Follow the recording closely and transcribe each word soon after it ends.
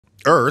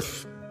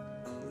Earth,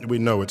 we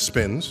know it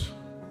spins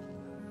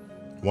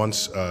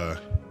once a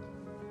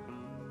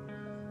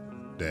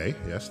day.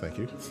 Yes, thank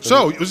you.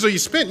 So you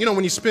spin, you know,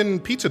 when you spin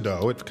pizza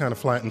dough, it kind of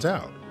flattens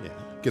out. Yeah.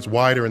 Gets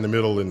wider in the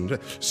middle. And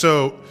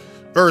so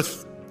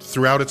Earth,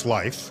 throughout its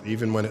life,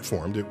 even when it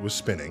formed, it was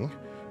spinning.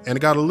 And it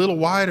got a little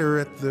wider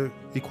at the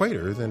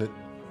equator than it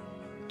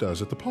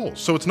does at the poles.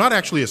 So it's not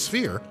actually a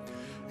sphere.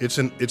 It's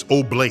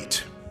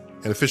oblate.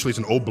 And officially it's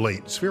an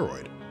oblate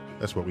spheroid.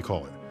 That's what we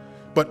call it.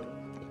 But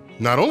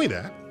not only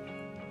that,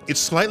 it's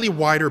slightly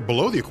wider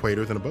below the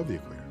equator than above the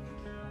equator.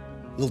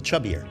 A little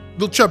chubbier. A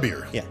little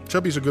chubbier. Yeah.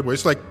 Chubby's a good way.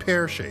 It's like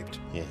pear-shaped.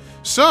 Yeah.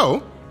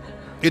 So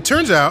it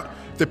turns out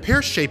the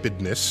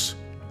pear-shapedness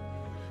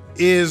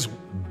is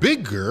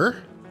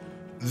bigger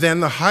than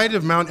the height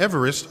of Mount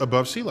Everest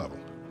above sea level.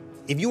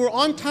 If you were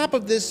on top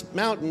of this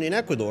mountain in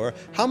Ecuador,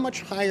 how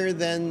much higher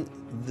than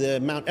the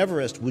Mount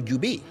Everest would you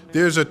be?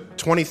 There's a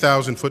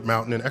 20,000-foot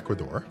mountain in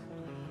Ecuador,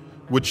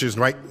 which is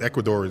right.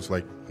 Ecuador is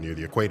like near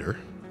the equator,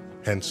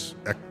 hence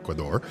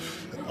Ecuador.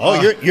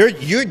 Oh,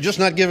 you're just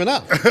not giving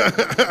up.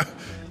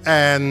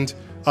 And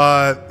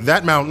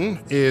that mountain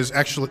is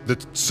actually,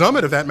 the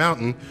summit of that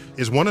mountain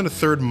is 1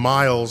 1/3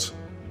 miles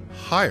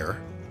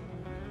higher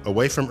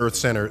away from Earth's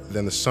center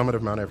than the summit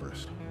of Mount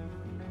Everest.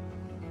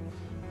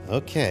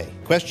 Okay,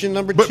 question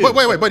number But 2.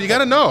 wait, you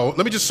gotta know,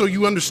 let me just so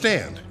you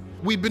understand.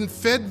 We've been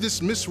fed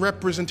this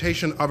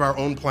misrepresentation of our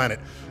own planet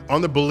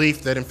on the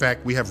belief that, in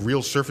fact, we have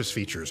real surface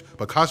features,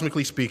 but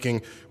cosmically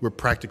speaking, we're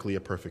practically a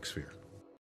perfect sphere.